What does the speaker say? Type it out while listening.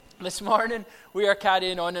This morning, we are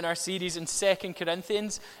carrying on in our series in 2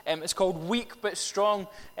 Corinthians. It's called Weak But Strong.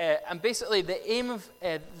 And basically, the aim of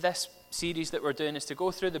this series that we're doing is to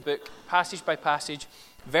go through the book, passage by passage,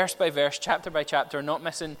 verse by verse, chapter by chapter, not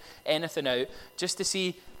missing anything out, just to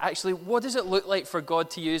see, actually, what does it look like for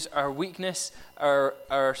God to use our weakness,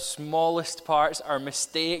 our smallest parts, our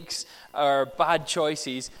mistakes, our bad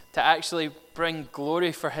choices, to actually bring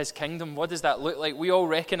glory for his kingdom? What does that look like? We all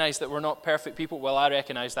recognize that we're not perfect people. Well, I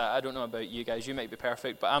recognize that. I don't know about you guys. You might be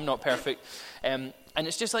perfect, but I'm not perfect. And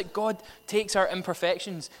it's just like God takes our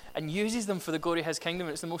imperfections and uses them for the glory of his kingdom.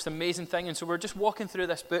 It's the most amazing thing. And so we're just walking through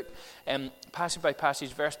this book, passage by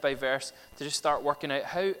passage, verse by verse, to just start working out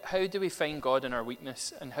how do we find God in our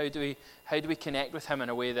weakness, and how do we connect with him in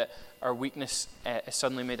a way that our weakness is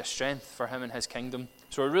suddenly made a strength for him and his kingdom.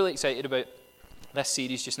 So we're really excited about this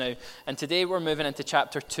series just now. And today we're moving into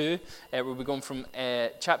chapter 2. We'll be going from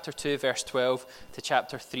chapter 2, verse 12 to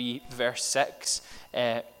chapter 3, verse 6.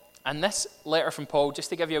 And this letter from Paul, just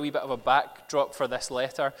to give you a wee bit of a backdrop for this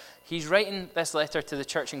letter, he's writing this letter to the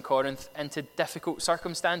church in Corinth into difficult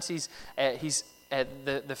circumstances.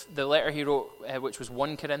 The letter he wrote, which was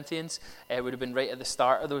 1 Corinthians, would have been right at the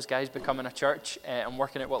start of those guys becoming a church and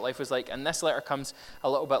working out what life was like. And this letter comes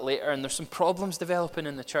a little bit later, and there's some problems developing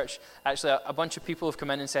in the church. Actually, a bunch of people have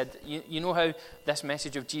come in and said, you know how this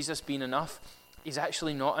message of Jesus being enough is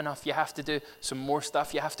actually not enough. You have to do some more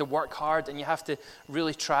stuff. You have to work hard, and you have to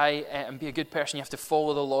really try and be a good person. You have to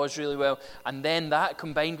follow the laws really well. And then that,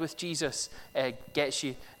 combined with Jesus, gets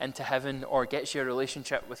you into heaven or gets you a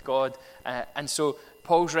relationship with God. And so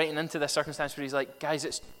Paul's writing into this circumstance where he's like, guys,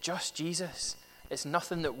 it's just Jesus. It's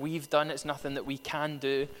nothing that we've done. It's nothing that we can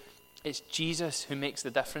do. It's Jesus who makes the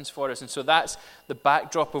difference for us. And so that's the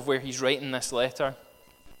backdrop of where he's writing this letter.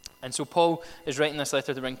 And so Paul is writing this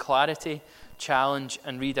letter to bring clarity, challenge,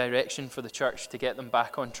 and redirection for the church to get them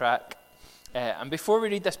back on track. And before we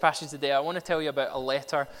read this passage today, I want to tell you about a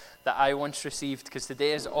letter that I once received, because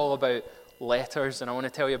today is all about letters, and I want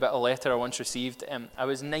to tell you about a letter I once received. I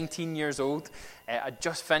was 19 years old. I'd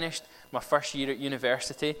just finished my first year at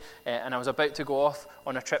university, and I was about to go off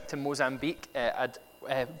on a trip to Mozambique. I'd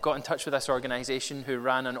got in touch with this organisation who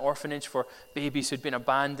ran an orphanage for babies who'd been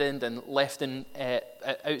abandoned and left in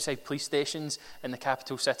outside police stations in the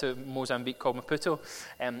capital city of Mozambique called Maputo.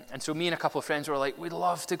 And so me and a couple of friends were like, we'd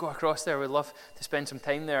love to go across there. We'd love to spend some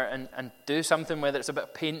time there and do something, whether it's a bit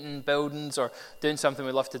of painting buildings or doing something,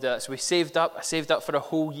 we'd love to do that. So we saved up. I saved up for a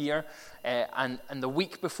whole year. And the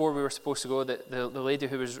week before we were supposed to go, the lady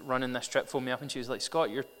who was running this trip phoned me up, and she was like, Scott,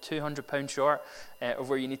 you're £200 short of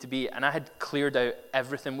where you need to be. And I had cleared out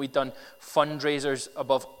everything. We'd done fundraisers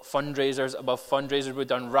above fundraisers above fundraisers. We'd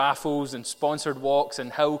done raffles and sponsored walks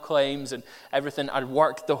and hill climbs and everything. I'd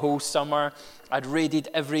worked the whole summer. I'd raided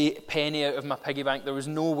every penny out of my piggy bank. There was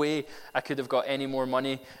no way I could have got any more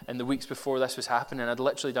money in the weeks before this was happening. I'd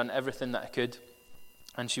literally done everything that I could.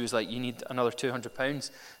 And she was like, you need another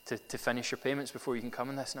 £200 to finish your payments before you can come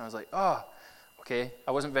in this. And I was like, oh, okay.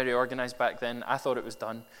 I wasn't very organised back then. I thought it was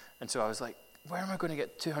done. And so I was like, where am I going to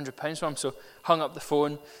get £200 from? So hung up the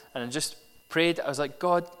phone and I just prayed. I was like,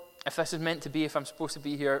 God, if this is meant to be, if I'm supposed to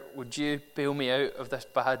be here, would you bail me out of this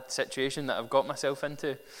bad situation that I've got myself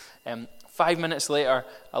into? 5 minutes later,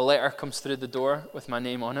 a letter comes through the door with my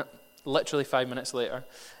name on it. Literally 5 minutes later.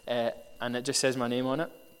 And it just says my name on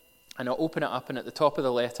it. And I'll open it up, and at the top of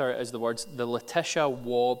the letter is the words, the Letitia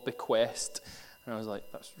Waugh bequest. And I was like,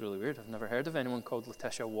 that's really weird. I've never heard of anyone called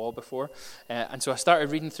Letitia Waugh before. And so I started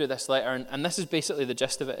reading through this letter, and this is basically the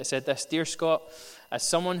gist of it. It said this: Dear Scott, as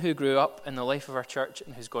someone who grew up in the life of our church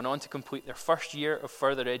and who's gone on to complete their first year of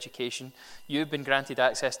further education, you have been granted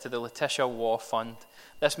access to the Letitia Waugh Fund.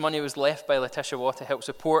 This money was left by Letitia Waugh to help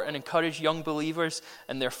support and encourage young believers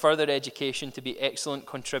in their further education to be excellent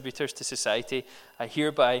contributors to society. I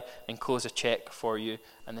hereby enclose a cheque for you.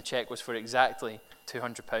 And the cheque was for exactly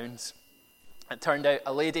 £200. It turned out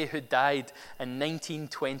a lady who died in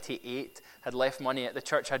 1928 had left money at the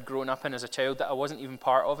church I'd grown up in as a child that I wasn't even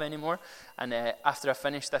part of anymore. And after I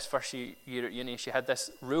finished this first year at uni, she had this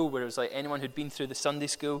rule where it was like anyone who'd been through the Sunday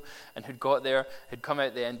school and who'd got there, who'd come out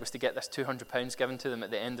at the end, was to get this £200 given to them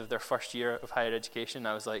at the end of their first year of higher education. And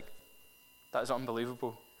I was like, that is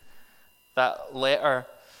unbelievable. That letter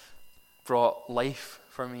brought life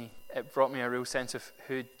for me. It brought me a real sense of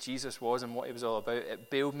who Jesus was and what he was all about. It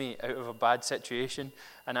bailed me out of a bad situation,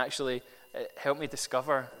 and actually it helped me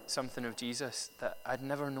discover something of Jesus that I'd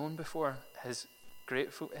never known before. His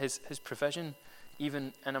provision,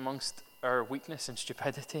 even in amongst our weakness and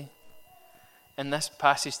stupidity. In this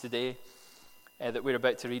passage today that we're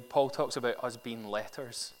about to read, Paul talks about us being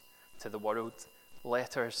letters to the world,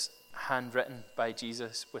 letters handwritten by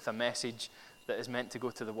Jesus with a message that is meant to go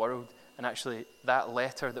to the world. And actually, that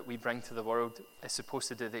letter that we bring to the world is supposed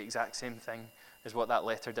to do the exact same thing as what that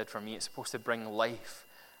letter did for me. It's supposed to bring life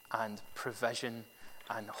and provision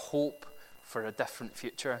and hope for a different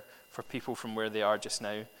future for people from where they are just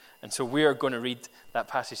now. And so we are going to read that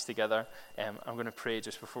passage together. I'm going to pray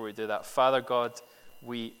just before we do that. Father God,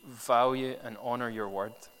 we value and honor your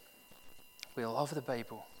word. We love the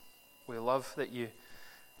Bible. We love that you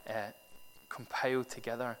compiled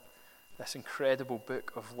together this incredible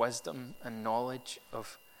book of wisdom and knowledge,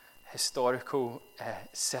 of historical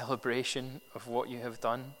celebration of what you have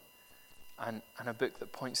done, and a book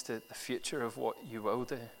that points to the future of what you will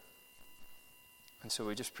do. And so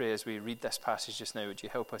we just pray as we read this passage just now, would you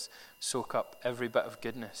help us soak up every bit of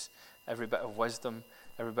goodness, every bit of wisdom,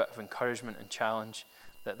 every bit of encouragement and challenge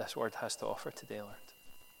that this word has to offer today, Lord.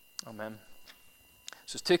 Amen.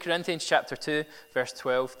 So it's 2 Corinthians chapter 2, verse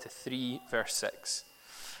 12 to 3, verse 6.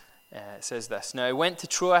 It says this, "Now I went to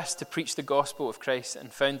Troas to preach the gospel of Christ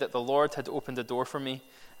and found that the Lord had opened a door for me.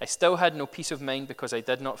 I still had no peace of mind because I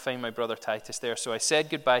did not find my brother Titus there, so I said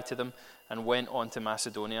goodbye to them and went on to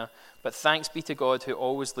Macedonia. But thanks be to God who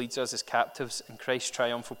always leads us as captives in Christ's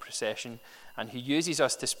triumphal procession and who uses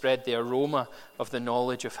us to spread the aroma of the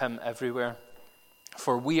knowledge of him everywhere.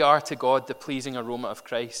 For we are to God the pleasing aroma of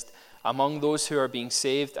Christ among those who are being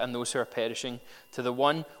saved and those who are perishing. To the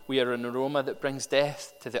one we are an aroma that brings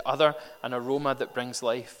death, to the other an aroma that brings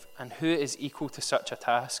life. And who is equal to such a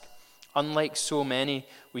task? Unlike so many,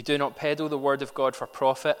 we do not peddle the word of God for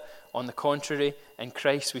profit. On the contrary, in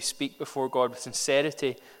Christ we speak before God with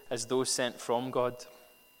sincerity as those sent from God.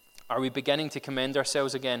 Are we beginning to commend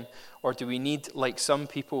ourselves again, or do we need, like some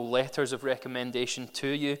people, letters of recommendation to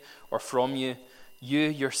you or from you? You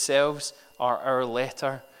yourselves are our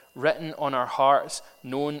letter, written on our hearts,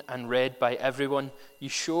 known and read by everyone. You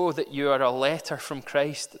show that you are a letter from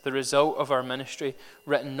Christ, the result of our ministry,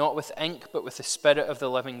 written not with ink, but with the Spirit of the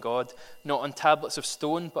living God, not on tablets of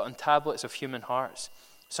stone, but on tablets of human hearts.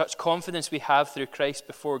 Such confidence we have through Christ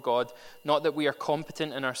before God, not that we are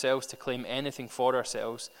competent in ourselves to claim anything for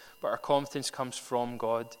ourselves, but our competence comes from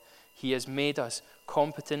God. He has made us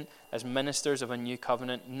competent as ministers of a new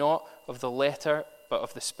covenant, not of the letter, but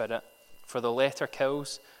of the Spirit. For the letter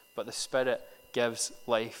kills, but the Spirit gives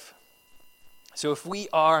life." So if we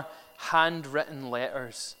are handwritten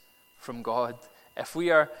letters from God, if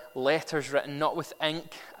we are letters written not with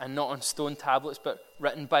ink and not on stone tablets, but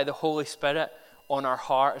written by the Holy Spirit on our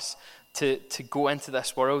hearts to go into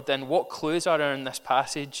this world, then what clues are there in this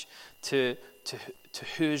passage to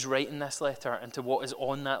who's writing this letter and to what is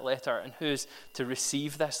on that letter and who's to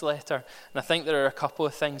receive this letter? And I think there are a couple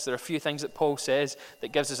of things. There are a few things that Paul says that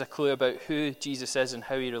gives us a clue about who Jesus is and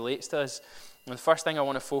how he relates to us. And the first thing I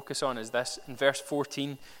want to focus on is this. In verse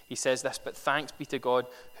 14, he says this, "But thanks be to God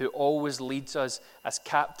who always leads us as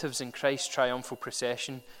captives in Christ's triumphal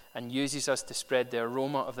procession and uses us to spread the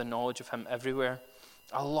aroma of the knowledge of him everywhere."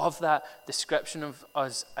 I love that description of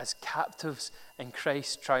us as captives in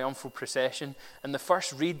Christ's triumphal procession. And the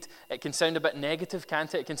first read, it can sound a bit negative,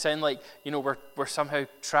 can't it? It can sound like, we're somehow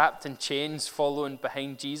trapped in chains following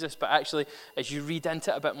behind Jesus. But actually, as you read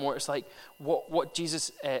into it a bit more, it's like what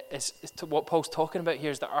Jesus what Paul's talking about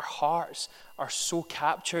here is that our hearts are so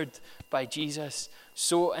captured by Jesus,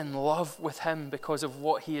 so in love with him because of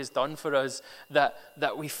what he has done for us,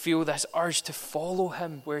 that we feel this urge to follow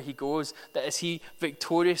him where he goes, that as he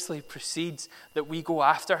victoriously proceeds, that we go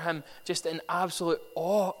after him just in absolute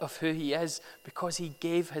awe of who he is because he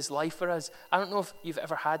gave his life for us. I don't know if you've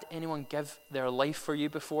ever had anyone give their life for you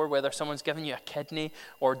before, whether someone's given you a kidney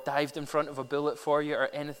or dived in front of a bullet for you or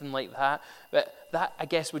anything like that, but that, I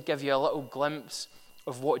guess, would give you a little glimpse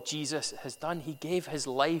of what Jesus has done. He gave his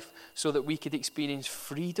life so that we could experience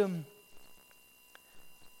freedom.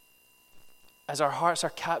 As our hearts are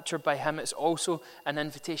captured by him, it's also an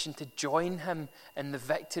invitation to join him in the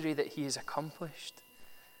victory that he has accomplished.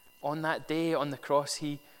 On that day on the cross,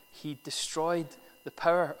 he destroyed the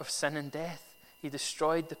power of sin and death. He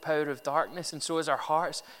destroyed the power of darkness. And so as our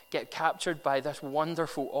hearts get captured by this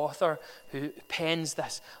wonderful author who pens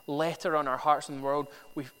this letter on our hearts and the world,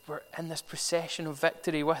 we're in this procession of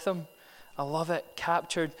victory with him. I love it.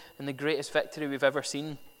 Captured in the greatest victory we've ever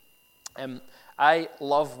seen. I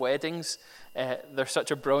love weddings. They're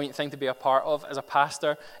such a brilliant thing to be a part of as a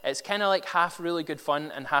pastor. It's kind of like half really good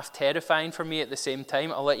fun and half terrifying for me at the same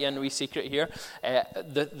time. I'll let you in a wee secret here.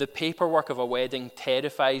 The paperwork of a wedding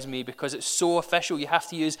terrifies me because it's so official. You have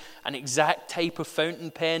to use an exact type of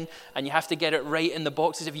fountain pen and you have to get it right in the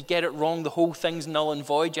boxes. If you get it wrong, the whole thing's null and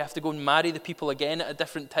void. You have to go and marry the people again at a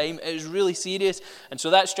different time. It is really serious. And so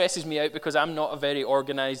that stresses me out because I'm not a very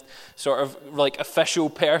organized sort of like official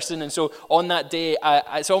person. And so on that day,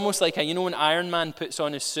 it's almost like, when Iron Man puts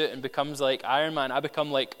on his suit and becomes like Iron Man, I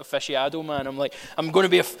become like aficionado man. I'm like, I'm going to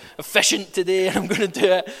be efficient today and I'm going to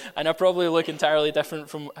do it. And I probably look entirely different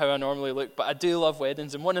from how I normally look, but I do love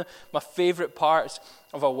weddings. And one of my favorite parts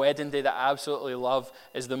of a wedding day that I absolutely love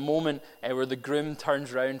is the moment where the groom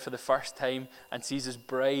turns round for the first time and sees his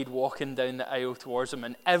bride walking down the aisle towards him,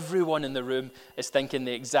 and everyone in the room is thinking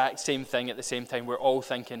the exact same thing at the same time. We're all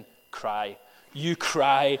thinking, cry. You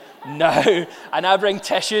cry now. And I bring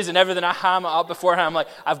tissues and everything. I ham it up beforehand. I'm like,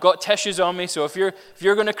 I've got tissues on me, so if you're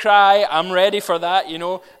going to cry, I'm ready for that,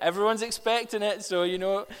 Everyone's expecting it, so,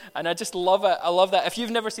 and I just love it. I love that. If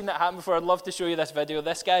you've never seen that happen before, I'd love to show you this video.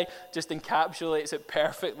 This guy just encapsulates it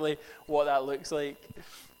perfectly, what that looks like.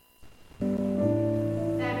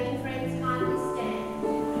 Family and friends, kindly stand.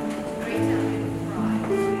 Greet our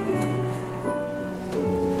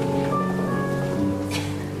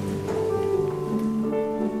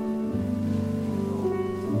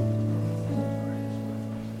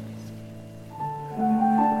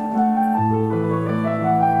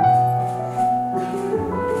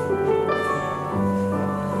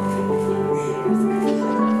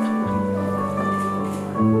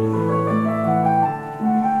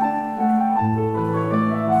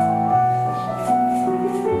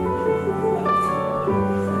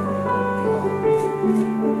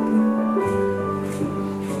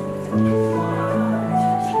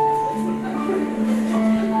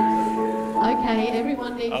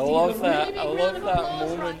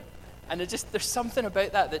And there's something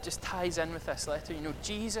about that just ties in with this letter.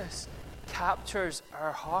 Jesus captures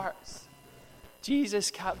our hearts.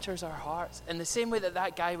 Jesus captures our hearts. In the same way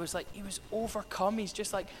that guy was like, he was overcome. He's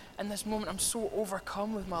just like, in this moment, I'm so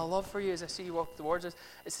overcome with my love for you as I see you walk towards us.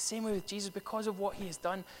 It's the same way with Jesus. Because of what he has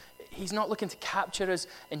done, he's not looking to capture us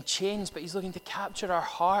in chains, but he's looking to capture our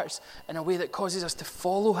hearts in a way that causes us to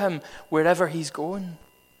follow him wherever he's going.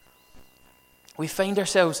 We find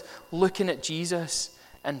ourselves looking at Jesus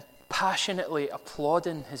and passionately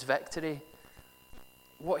applauding his victory.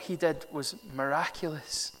 What he did was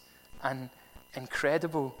miraculous and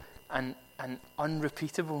incredible and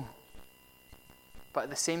unrepeatable. But at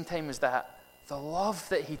the same time as that, the love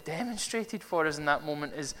that he demonstrated for us in that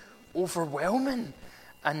moment is overwhelming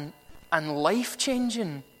and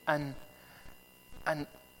life-changing and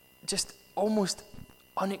just almost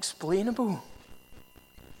unexplainable.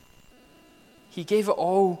 He gave it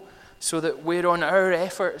all so that we're on our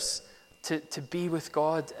efforts to be with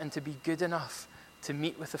God and to be good enough to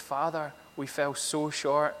meet with the Father, we fell so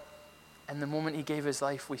short. And the moment he gave his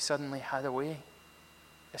life, we suddenly had a way.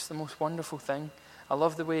 It's the most wonderful thing. I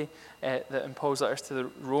love the way that in Paul's letters to the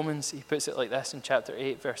Romans, he puts it like this in chapter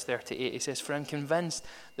 8, verse 38. He says, "For I'm convinced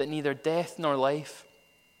that neither death nor life,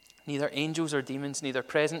 neither angels or demons, neither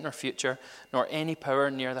present nor future, nor any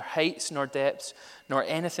power, neither heights nor depths, nor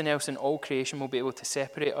anything else in all creation will be able to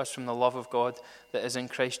separate us from the love of God that is in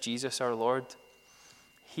Christ Jesus our Lord."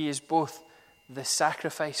 He is both the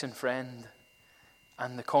sacrificing friend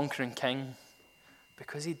and the conquering king,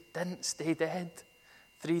 because he didn't stay dead.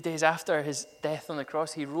 3 days after his death on the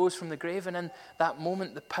cross, he rose from the grave, and in that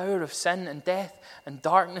moment, the power of sin and death and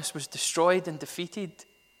darkness was destroyed and defeated.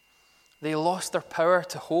 They lost their power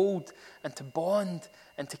to hold and to bond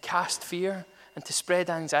and to cast fear and to spread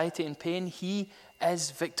anxiety and pain. He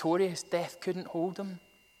is victorious. Death couldn't hold him.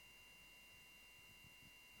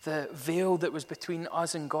 The veil that was between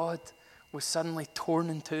us and God was suddenly torn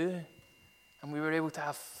in two, and we were able to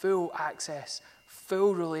have full access,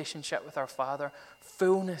 full relationship with our Father,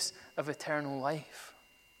 fullness of eternal life.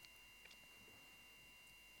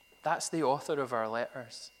 That's the author of our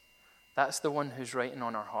letters. That's the one who's writing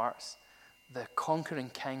on our hearts, the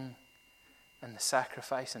conquering king and the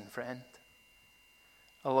sacrificing friend.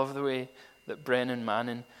 I love the way that Brennan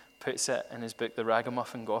Manning puts it in his book, The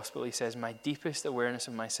Ragamuffin Gospel. He says, "My deepest awareness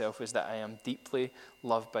of myself is that I am deeply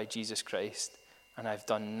loved by Jesus Christ, and I've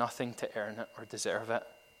done nothing to earn it or deserve it."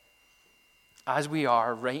 As we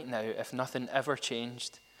are right now, if nothing ever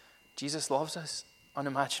changed, Jesus loves us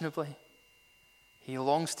unimaginably. He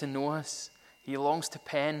longs to know us. He longs to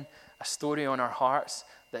pen a story on our hearts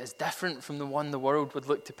that is different from the one the world would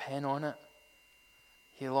look to pen on it.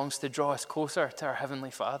 He longs to draw us closer to our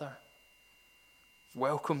Heavenly Father.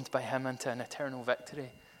 welcomed by him into an eternal victory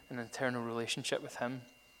and an eternal relationship with him.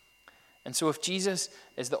 And so if Jesus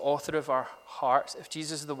is the author of our hearts, if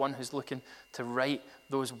Jesus is the one who's looking to write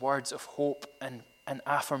those words of hope and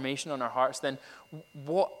affirmation on our hearts, then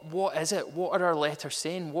what is it? What are our letters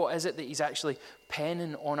saying? What is it that he's actually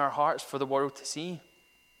penning on our hearts for the world to see?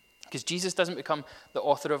 Because Jesus doesn't become the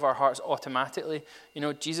author of our hearts automatically. You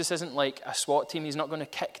know, Jesus isn't like a SWAT team. He's not going to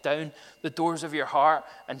kick down the doors of your heart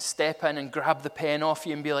and step in and grab the pen off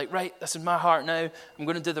you and be like, right, this is my heart now. I'm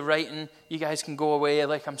going to do the writing. You guys can go away.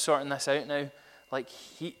 Like, I'm sorting this out now. Like,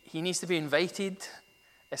 he needs to be invited.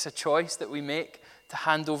 It's a choice that we make to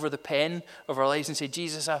hand over the pen of our lives and say,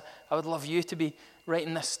 Jesus, I would love you to be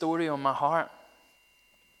writing this story on my heart.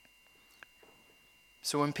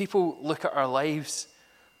 So when people look at our lives,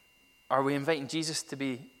 are we inviting Jesus to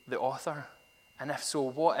be the author? And if so,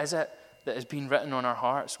 what is it that is being written on our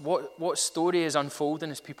hearts? What story is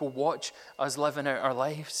unfolding as people watch us living out our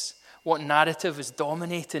lives? What narrative is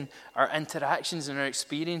dominating our interactions and our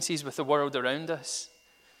experiences with the world around us?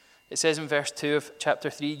 It says in verse 2 of chapter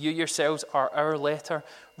 3, you yourselves are our letter,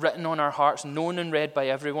 written on our hearts, known and read by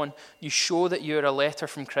everyone. You show that you are a letter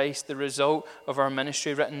from Christ, the result of our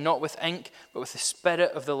ministry, written not with ink, but with the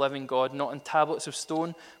Spirit of the living God, not on tablets of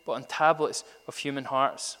stone, but on tablets of human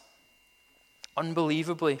hearts.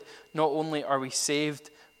 Unbelievably, not only are we saved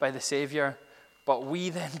by the Saviour, but we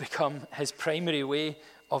then become his primary way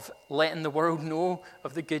of letting the world know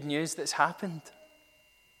of the good news that's happened.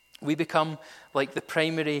 We become like the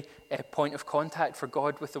primary point of contact for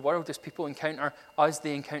God with the world. As people encounter us,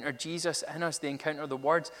 they encounter Jesus in us. They encounter the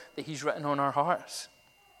words that he's written on our hearts.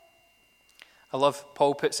 I love,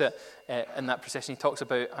 Paul puts it in that procession. He talks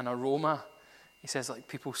about an aroma. He says, like,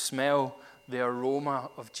 people smell the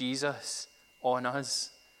aroma of Jesus on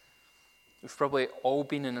us. We've probably all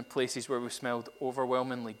been in places where we've smelled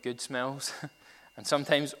overwhelmingly good smells and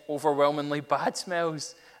sometimes overwhelmingly bad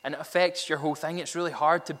smells. And it affects your whole thing. It's really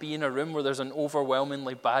hard to be in a room where there's an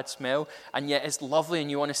overwhelmingly bad smell, and yet it's lovely and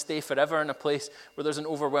you want to stay forever in a place where there's an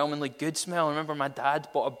overwhelmingly good smell. I remember my dad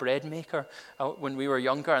bought a bread maker when we were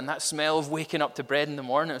younger, and that smell of waking up to bread in the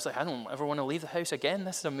morning, it was like, I don't ever want to leave the house again.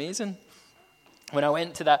 This is amazing. When I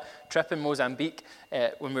went to that trip in Mozambique,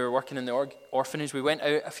 when we were working in the orphanage, we went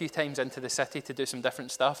out a few times into the city to do some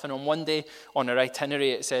different stuff. And on one day on our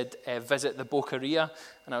itinerary, it said, visit the Boqueria.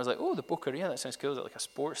 And I was like, oh, the Boqueria, that sounds cool. Is it like a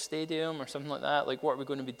sports stadium or something like that? Like, what are we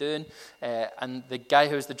going to be doing? And the guy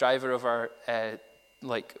who was the driver of our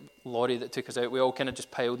lorry that took us out, we all kind of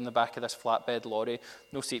just piled in the back of this flatbed lorry,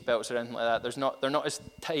 no seatbelts or anything like that. They're not as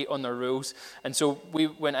tight on their rules. And so we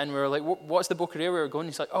went in, we were like, what's the Boqueria we were going?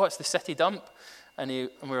 He's like, oh, it's the city dump. And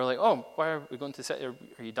we were like, oh, why are we going to the city? Are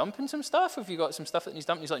you dumping some stuff? Have you got some stuff that needs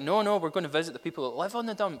dumping? He's like, no, we're going to visit the people that live on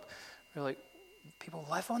the dump. We were like, people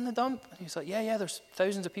live on the dump? And he's like, yeah, there's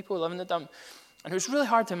thousands of people who live in the dump. And it was really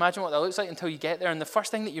hard to imagine what that looks like until you get there. And the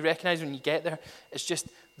first thing that you recognize when you get there is just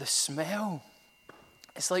the smell.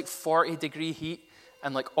 It's like 40-degree heat,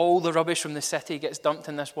 and like all the rubbish from the city gets dumped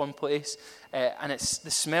in this one place, and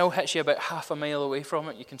the smell hits you about half a mile away from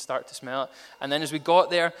it. You can start to smell it. And then as we got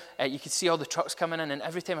there, you could see all the trucks coming in, and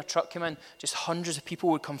every time a truck came in, just hundreds of people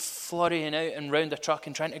would come flurrying out and round a truck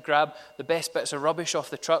and trying to grab the best bits of rubbish off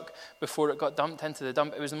the truck before it got dumped into the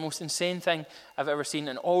dump. It was the most insane thing I've ever seen.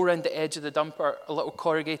 And all around the edge of the dump are little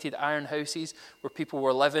corrugated iron houses where people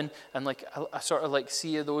were living, and like a sort of like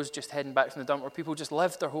sea of those just heading back from the dump, where people just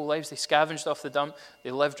lived their whole lives. They scavenged off the dump.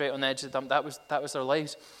 They lived right on the edge of the dump. That was their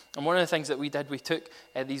lives. And one of the things that we did, we took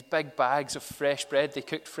these big bags of fresh bread. They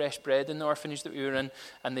cooked fresh bread in the orphanage that we were in,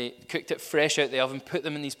 and they cooked it fresh out the oven, put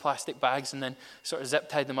them in these plastic bags, and then sort of zip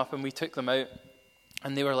tied them up, and we took them out.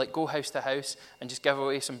 And they were like, go house to house and just give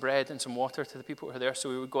away some bread and some water to the people who were there. So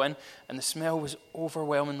we would go in, and the smell was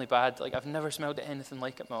overwhelmingly bad. Like, I've never smelled anything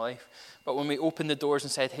like it in my life. But when we opened the doors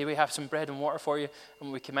and said, hey, we have some bread and water for you, and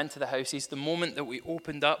when we came into the houses, the moment that we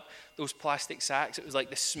opened up those plastic sacks, it was like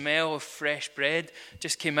the smell of fresh bread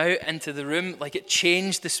just came out into the room. Like, it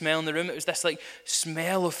changed the smell in the room. It was this like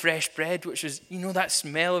smell of fresh bread, which was, you know, that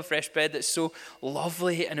smell of fresh bread that's so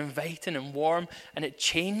lovely and inviting and warm, and it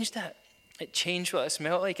changed it. It changed what it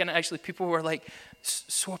smelled like, and actually people were like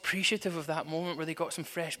so appreciative of that moment where they got some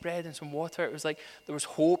fresh bread and some water. It was like there was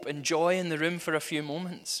hope and joy in the room for a few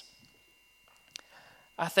moments.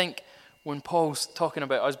 I think when Paul's talking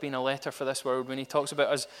about us being a letter for this world, when he talks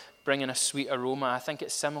about us bringing a sweet aroma, I think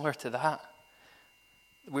it's similar to that.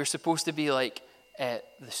 We're supposed to be like the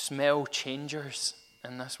smell changers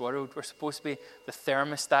in this world. We're supposed to be the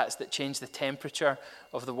thermostats that change the temperature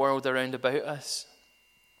of the world around about us.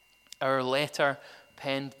 Our letter,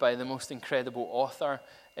 penned by the most incredible author,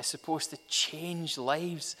 is supposed to change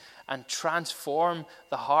lives and transform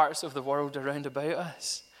the hearts of the world around about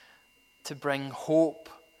us, to bring hope,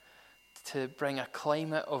 to bring a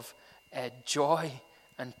climate of joy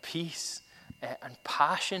and peace and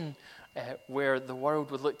passion where the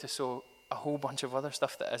world would look to sow a whole bunch of other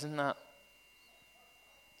stuff that isn't that.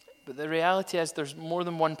 But the reality is there's more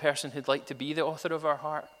than one person who'd like to be the author of our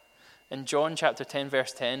heart. In John chapter 10,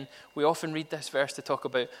 verse 10, we often read this verse to talk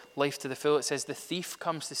about life to the full. It says, "The thief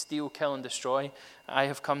comes to steal, kill, and destroy. I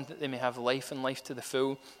have come that they may have life and life to the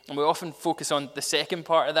full." And we often focus on the second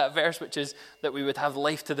part of that verse, which is that we would have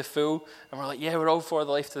life to the full. And we're like, yeah, we're all for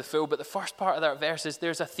the life to the full. But the first part of that verse is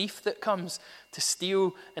there's a thief that comes to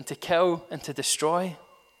steal and to kill and to destroy.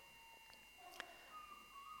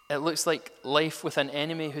 It looks like life with an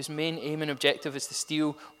enemy whose main aim and objective is to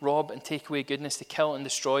steal, rob, and take away goodness, to kill and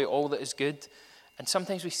destroy all that is good. And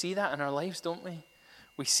sometimes we see that in our lives, don't we?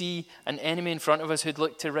 We see an enemy in front of us who'd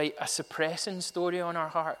look to write a suppressing story on our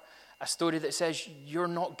heart, a story that says, you're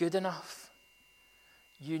not good enough.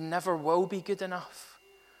 You never will be good enough.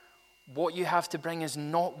 What you have to bring is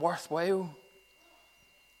not worthwhile.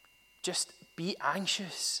 Just be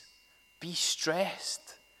anxious, be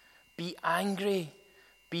stressed, be angry,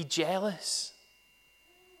 be jealous.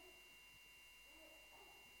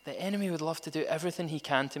 The enemy would love to do everything he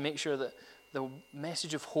can to make sure that the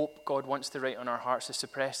message of hope God wants to write on our hearts is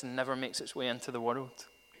suppressed and never makes its way into the world.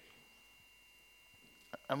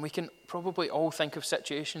 And we can probably all think of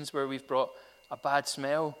situations where we've brought a bad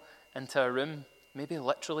smell into a room, maybe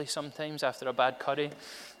literally sometimes after a bad curry.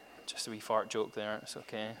 Just a wee fart joke there, it's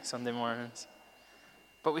okay, Sunday mornings.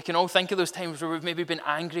 But we can all think of those times where we've maybe been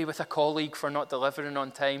angry with a colleague for not delivering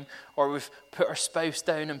on time, or we've put our spouse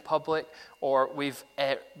down in public, or we've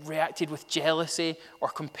reacted with jealousy, or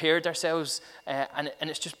compared ourselves, and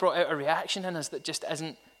it's just brought out a reaction in us that just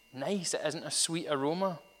isn't nice, it isn't a sweet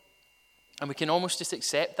aroma. And we can almost just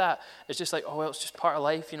accept that. It's just like, oh, well, it's just part of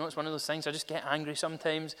life, it's one of those things. I just get angry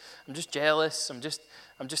sometimes. I'm just jealous. I'm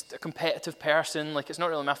just a competitive person. Like, it's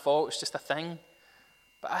not really my fault. It's just a thing.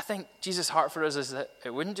 But I think Jesus' heart for us is that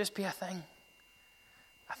it wouldn't just be a thing.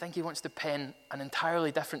 I think he wants to pen an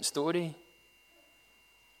entirely different story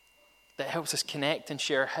that helps us connect and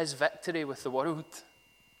share his victory with the world.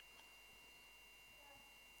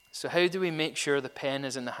 So how do we make sure the pen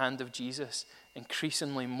is in the hand of Jesus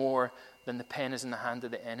increasingly more than the pen is in the hand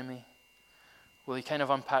of the enemy? Well, he kind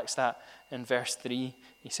of unpacks that in verse 3.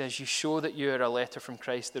 He says, "You show that you are a letter from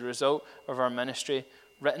Christ, the result of our ministry,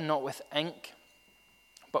 written not with ink,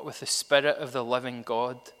 but with the Spirit of the living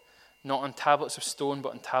God, not on tablets of stone,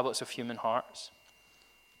 but on tablets of human hearts."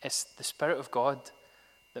 It's the Spirit of God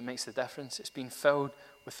that makes the difference. It's being filled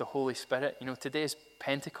with the Holy Spirit. Today is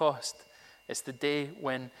Pentecost. It's the day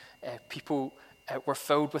when people were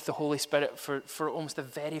filled with the Holy Spirit for almost the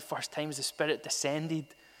very first time as the Spirit descended,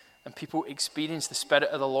 and people experienced the Spirit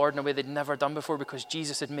of the Lord in a way they'd never done before because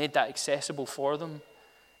Jesus had made that accessible for them.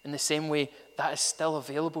 In the same way, that is still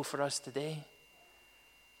available for us today.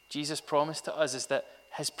 Jesus' promise to us is that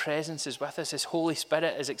his presence is with us. His Holy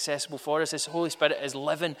Spirit is accessible for us. His Holy Spirit is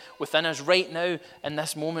living within us right now in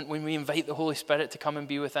this moment when we invite the Holy Spirit to come and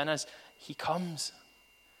be within us. He comes.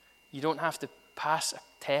 You don't have to pass a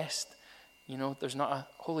test. There's not a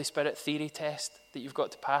Holy Spirit theory test that you've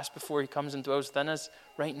got to pass before he comes and dwells within us.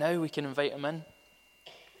 Right now we can invite him in.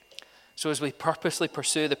 So as we purposely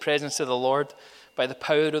pursue the presence of the Lord by the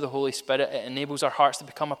power of the Holy Spirit, it enables our hearts to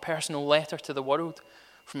become a personal letter to the world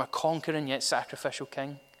from a conquering yet sacrificial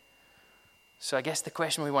king. So I guess the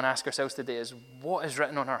question we want to ask ourselves today is, what is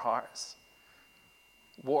written on our hearts?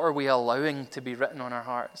 What are we allowing to be written on our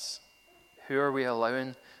hearts? Who are we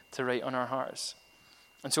allowing to write on our hearts?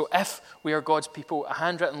 And so if we are God's people, a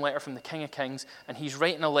handwritten letter from the King of Kings, and he's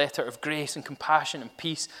writing a letter of grace and compassion and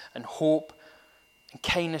peace and hope and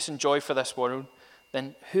kindness and joy for this world,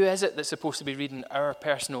 then who is it that's supposed to be reading our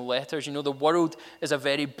personal letters? The world is a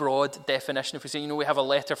very broad definition. If we say, we have a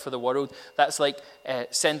letter for the world, that's like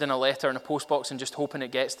sending a letter in a postbox and just hoping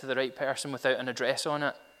it gets to the right person without an address on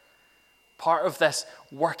it. Part of this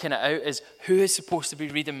working it out is, who is supposed to be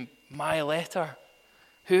reading my letter?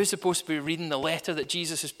 Who is supposed to be reading the letter that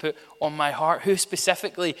Jesus has put on my heart? Who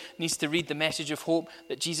specifically needs to read the message of hope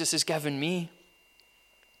that Jesus has given me?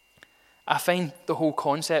 I find the whole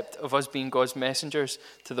concept of us being God's messengers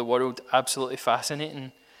to the world absolutely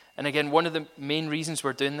fascinating. And again, one of the main reasons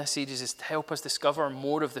we're doing this series is to help us discover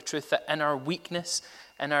more of the truth that in our weakness,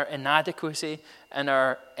 in our inadequacy, in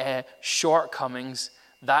our shortcomings,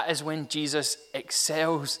 that is when Jesus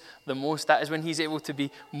excels the most. That is when he's able to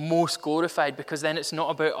be most glorified, because then it's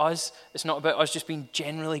not about us. It's not about us just being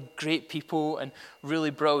generally great people and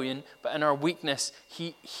really brilliant, but in our weakness,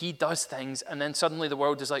 he does things, and then suddenly the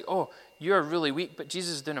world is like, oh, you're really weak, but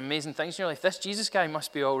Jesus is doing amazing things in your life. This Jesus guy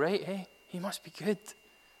must be all right, hey? He must be good.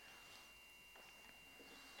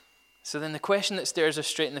 So then the question that stares us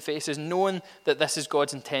straight in the face is, knowing that this is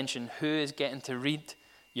God's intention, who is getting to read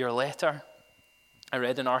your letter? I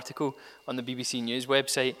read an article on the BBC News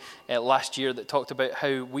website last year that talked about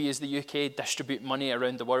how we as the UK distribute money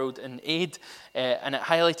around the world in aid, and it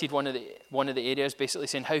highlighted one of the areas, basically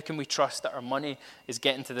saying, how can we trust that our money is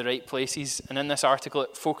getting to the right places? And in this article,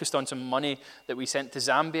 it focused on some money that we sent to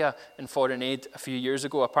Zambia in foreign aid a few years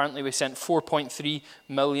ago. Apparently, we sent $4.3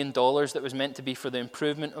 million that was meant to be for the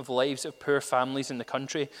improvement of lives of poor families in the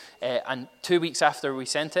country. And 2 weeks after we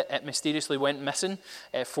sent it, it mysteriously went missing.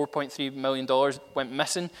 $4.3 million went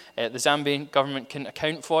missing. The Zambian government couldn't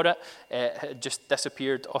account for it. It had just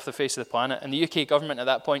disappeared off the face of the planet. And the UK government at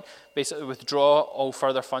that point basically withdrew all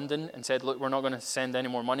further funding and said, look, we're not going to send any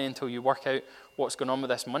more money until you work out what's going on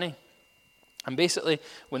with this money. And basically,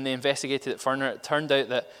 when they investigated it further, it turned out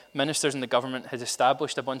that ministers in the government had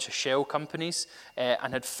established a bunch of shell companies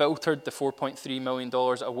and had filtered the $4.3 million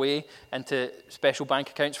away into special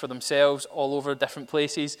bank accounts for themselves all over different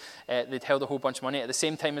places. They'd held a whole bunch of money. At the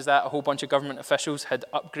same time as that, a whole bunch of government officials had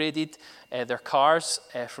upgraded their cars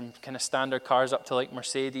from kind of standard cars up to like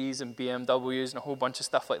Mercedes and BMWs and a whole bunch of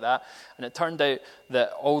stuff like that. And it turned out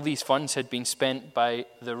that all these funds had been spent by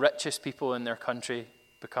the richest people in their country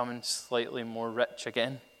becoming slightly more rich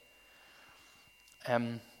again.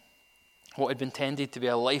 What had been intended to be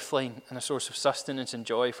a lifeline and a source of sustenance and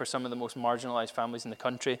joy for some of the most marginalised families in the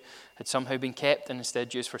country had somehow been kept and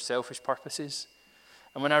instead used for selfish purposes.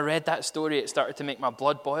 And when I read that story, it started to make my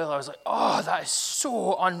blood boil. I was like, oh, that is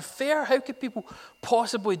so unfair. How could people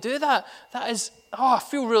possibly do that? I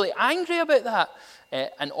feel really angry about that.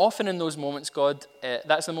 And often in those moments,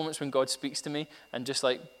 that's the moments when God speaks to me and just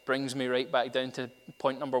like brings me right back down to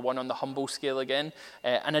point number 1 on the humble scale again.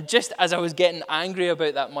 And as I was getting angry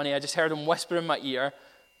about that money, I just heard him whisper in my ear,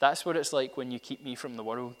 that's what it's like when you keep me from the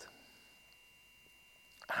world.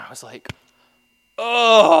 And I was like,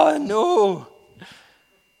 oh, no.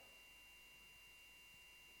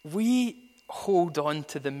 We hold on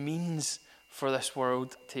to the means for this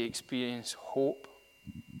world to experience hope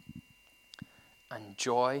and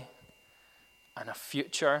joy and a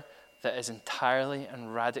future that is entirely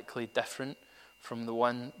and radically different from the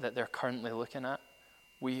one that they're currently looking at.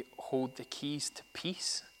 We hold the keys to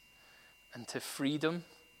peace and to freedom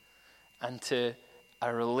and to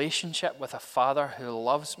a relationship with a Father who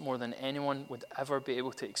loves more than anyone would ever be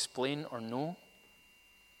able to explain or know.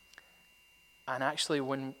 And actually,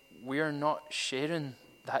 when we're not sharing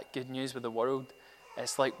that good news with the world,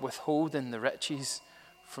 it's like withholding the riches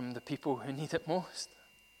from the people who need it most.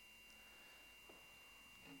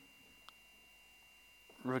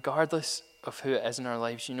 Regardless of who it is in our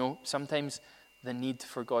lives, sometimes the need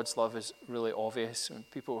for God's love is really obvious. When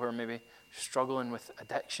people who are maybe struggling with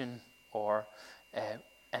addiction or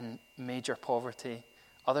in major poverty.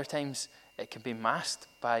 Other times it can be masked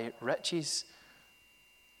by riches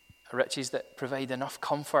that provide enough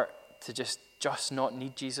comfort to just not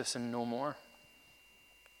need Jesus and no more.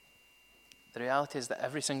 The reality is that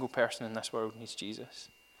every single person in this world needs Jesus.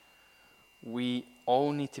 We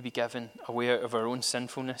all need to be given a way out of our own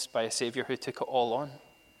sinfulness by a Saviour who took it all on.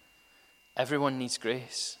 Everyone needs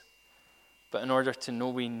grace. But in order to know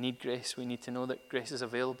we need grace, we need to know that grace is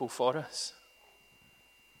available for us.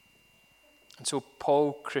 And so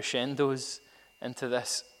Paul crescendos into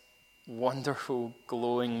this wonderful,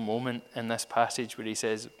 glowing moment in this passage where he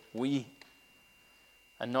says, we,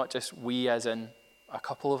 and not just we as in a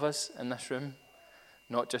couple of us in this room,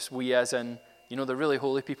 not just we as in, the really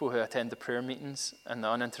holy people who attend the prayer meetings and the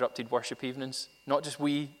uninterrupted worship evenings, not just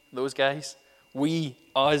we, those guys, we,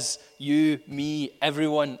 us, you, me,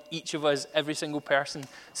 everyone, each of us, every single person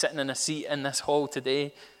sitting in a seat in this hall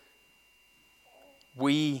today,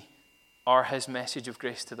 we are his message of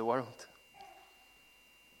grace to the world.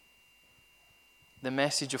 The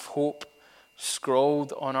message of hope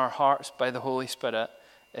scrawled on our hearts by the Holy Spirit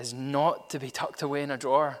is not to be tucked away in a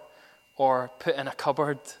drawer or put in a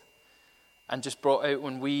cupboard and just brought out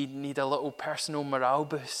when we need a little personal morale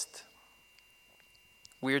boost.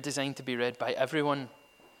 We're designed to be read by everyone.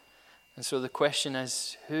 And so the question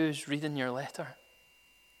is, who's reading your letter?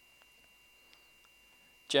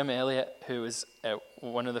 Jim Elliot, who was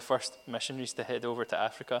one of the first missionaries to head over to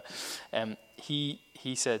Africa, he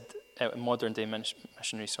said, modern day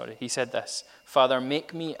missionary, he said this: Father,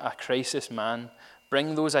 make me a crisis man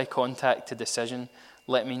Bring those I contact to decision.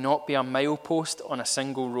 Let me not be a milepost on a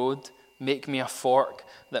single road. Make me a fork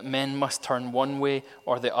that men must turn one way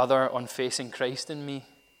or the other on facing Christ in me.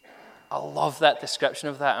 I love that description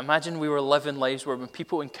of that. Imagine we were living lives where when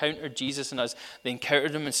people encountered Jesus in us, they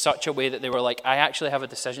encountered him in such a way that they were like, I actually have a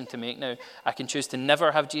decision to make now. I can choose to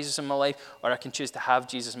never have Jesus in my life, or I can choose to have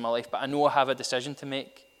Jesus in my life, but I know I have a decision to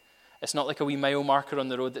make. It's not like a wee mile marker on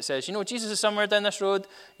the road that says, Jesus is somewhere down this road,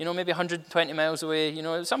 maybe 120 miles away.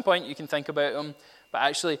 At some point you can think about him. But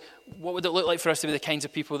actually, what would it look like for us to be the kinds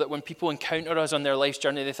of people that when people encounter us on their life's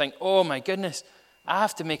journey, they think, oh my goodness, I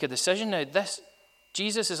have to make a decision now.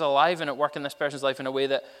 Jesus is alive and at work in this person's life in a way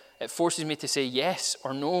that it forces me to say yes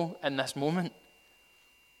or no in this moment.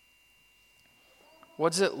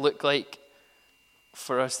 What does it look like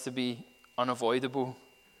for us to be unavoidable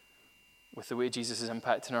with the way Jesus is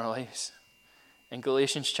impacting our lives? In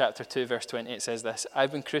Galatians chapter 2, verse 20, it says this: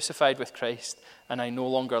 I've been crucified with Christ, and I no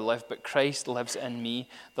longer live, but Christ lives in me.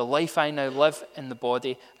 The life I now live in the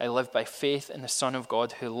body, I live by faith in the Son of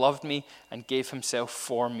God who loved me and gave himself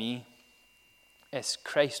for me. It's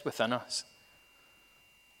Christ within us,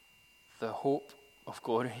 the hope of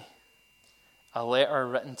glory, a letter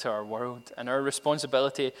written to our world. And our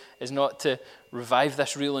responsibility is not to revive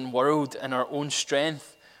this reeling world in our own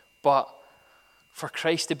strength, but for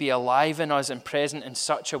Christ to be alive in us and present in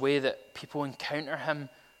such a way that people encounter him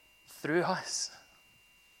through us.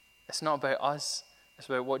 It's not about us, it's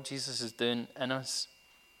about what Jesus is doing in us.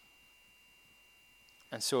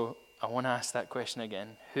 And so I want to ask that question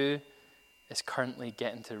again. Who is currently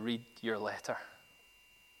getting to read your letter?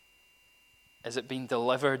 Is it being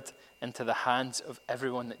delivered into the hands of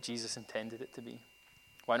everyone that Jesus intended it to be?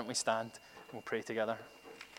 Why don't we stand and we'll pray together?